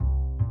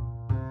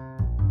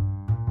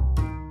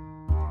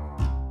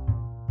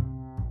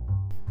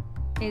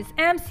is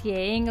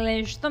MCA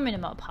English, the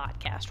Minimal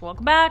Podcast.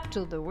 Welcome back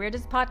to the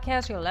weirdest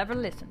podcast you'll ever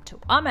listen to.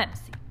 I'm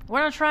MC.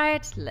 Wanna try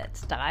it?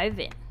 Let's dive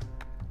in.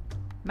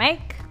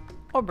 Make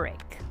or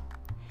break.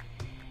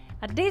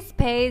 At this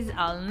pace,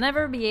 I'll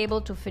never be able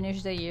to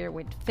finish the year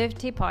with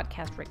 50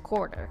 podcast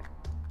recorder.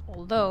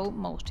 Although,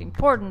 most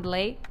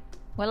importantly,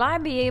 will I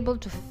be able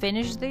to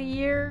finish the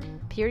year,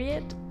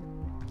 period?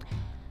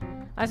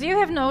 As you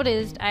have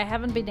noticed, I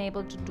haven't been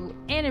able to do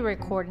any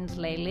recordings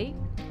lately,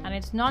 and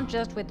it's not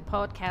just with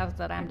podcasts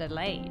that I'm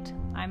delayed.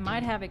 I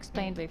might have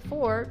explained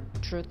before,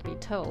 truth be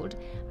told,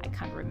 I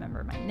can't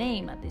remember my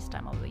name at this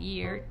time of the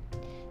year.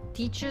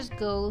 Teachers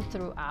go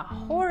through a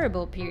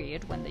horrible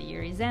period when the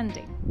year is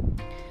ending.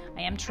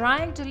 I am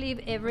trying to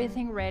leave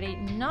everything ready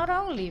not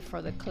only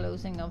for the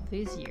closing of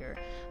this year,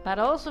 but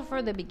also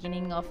for the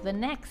beginning of the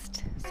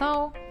next.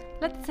 So,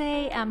 let's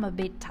say I'm a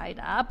bit tied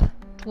up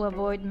to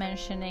avoid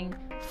mentioning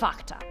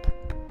fucked up.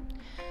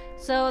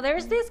 So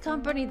there's this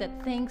company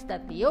that thinks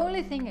that the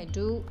only thing I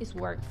do is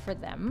work for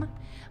them,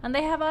 and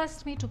they have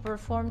asked me to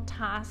perform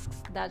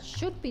tasks that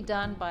should be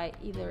done by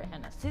either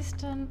an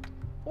assistant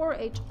or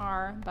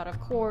HR, but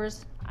of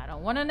course I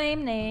don't want to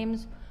name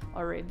names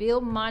or reveal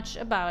much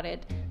about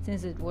it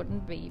since it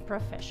wouldn't be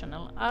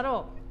professional at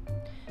all.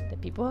 The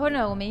people who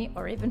know me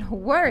or even who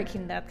work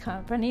in that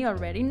company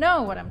already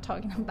know what I'm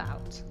talking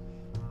about.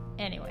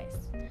 Anyways,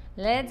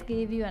 let's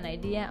give you an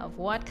idea of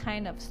what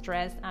kind of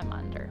stress I'm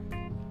under.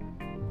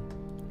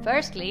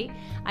 Firstly,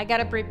 I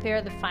gotta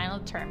prepare the final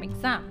term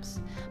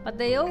exams, but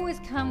they always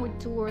come with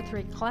 2 or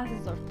 3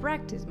 classes of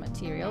practice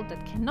material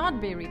that cannot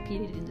be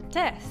repeated in the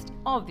test,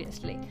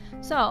 obviously.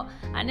 So,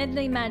 I need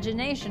the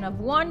imagination of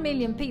 1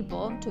 million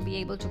people to be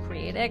able to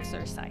create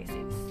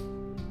exercises.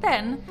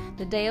 Then,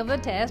 the day of the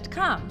test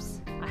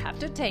comes. I have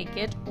to take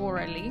it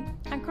orally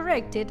and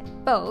correct it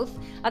both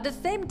at the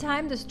same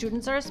time the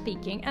students are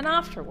speaking and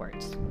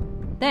afterwards.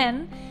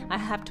 Then, I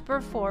have to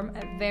perform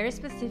a very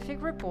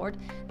specific report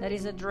that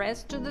is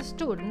addressed to the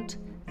student,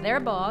 their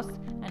boss,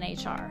 and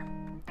HR.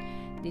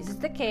 This is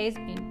the case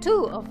in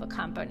 2 of the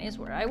companies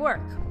where I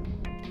work.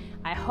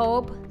 I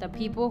hope the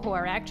people who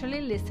are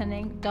actually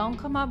listening don't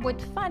come up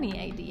with funny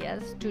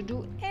ideas to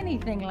do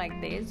anything like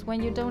this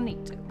when you don't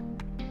need to.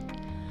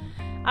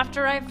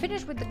 After I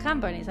finish with the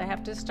companies, I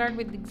have to start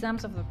with the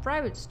exams of the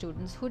private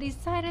students who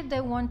decided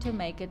they want to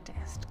make a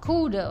test.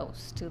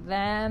 Kudos to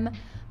them,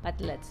 but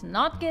let's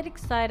not get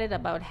excited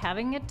about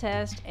having a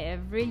test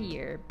every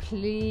year,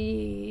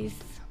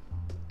 please.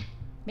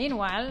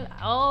 Meanwhile,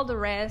 all the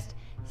rest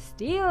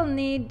still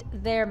need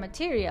their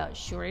material,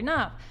 sure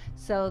enough,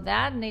 so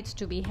that needs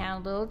to be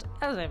handled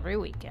as every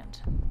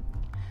weekend.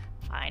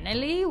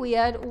 Finally, we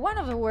had one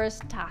of the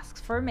worst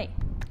tasks for me: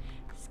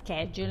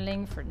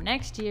 scheduling for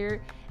next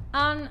year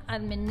and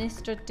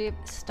administrative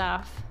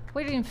stuff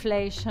with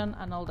inflation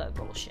and all that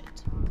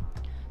bullshit.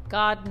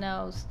 God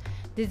knows,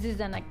 this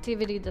is an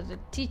activity that a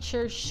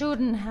teacher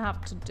shouldn't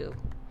have to do.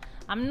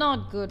 I'm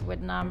not good with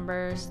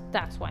numbers,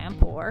 that's why I'm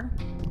poor.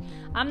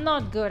 I'm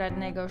not good at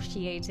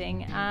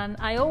negotiating, and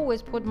I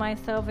always put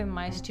myself in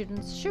my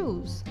students'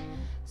 shoes.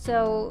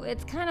 So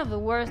it's kind of the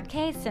worst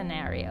case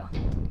scenario.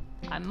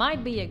 I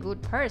might be a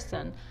good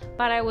person,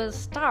 but I will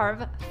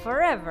starve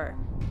forever.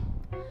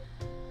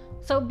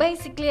 So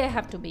basically, I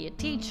have to be a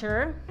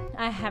teacher,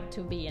 I have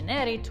to be an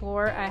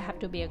editor, I have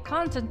to be a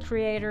content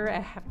creator, I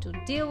have to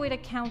deal with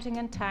accounting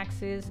and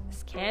taxes,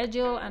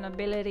 schedule and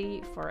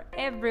ability for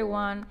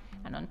everyone,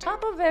 and on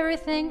top of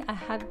everything, I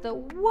had the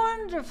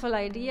wonderful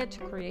idea to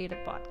create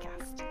a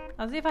podcast,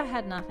 as if I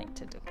had nothing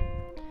to do.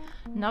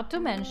 Not to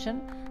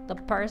mention the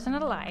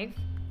personal life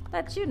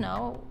that,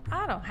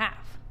 I don't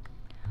have.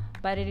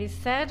 But it is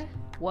said,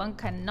 one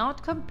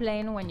cannot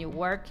complain when you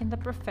work in the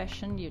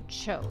profession you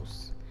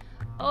chose.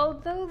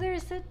 Although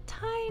there's a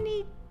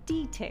tiny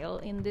detail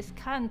in this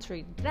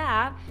country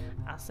that,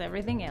 as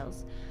everything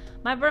else,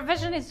 my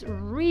profession is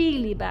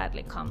really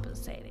badly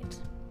compensated.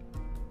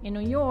 In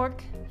New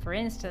York, for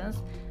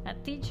instance, a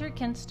teacher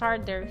can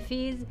start their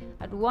fees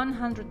at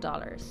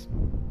 $100.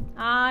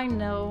 I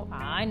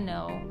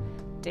know.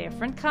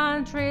 Different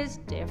countries,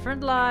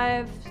 different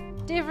lives,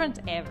 different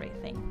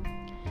everything.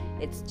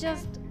 It's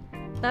just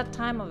that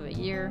time of the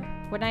year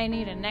when I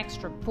need an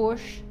extra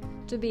push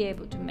to be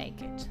able to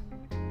make it.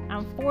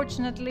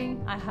 Unfortunately,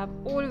 I have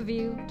all of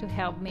you to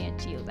help me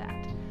achieve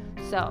that.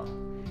 So,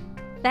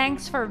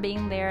 thanks for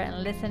being there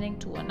and listening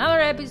to another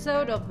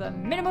episode of the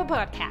Minimal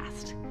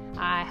Podcast.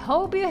 I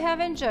hope you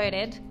have enjoyed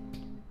it,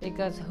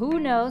 because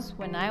who knows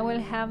when I will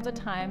have the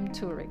time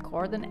to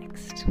record the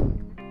next.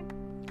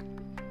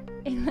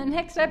 In the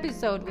next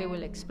episode, we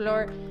will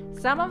explore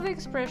some of the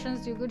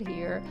expressions you could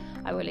hear.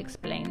 I will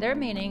explain their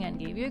meaning and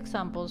give you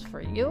examples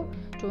for you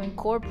to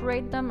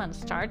incorporate them and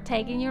start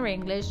taking your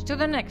English to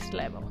the next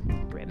level.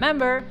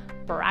 Remember,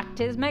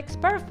 practice makes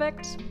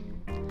perfect.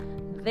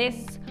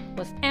 This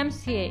was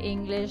MCA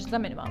English, the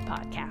Minimal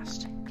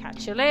Podcast.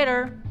 Catch you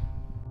later.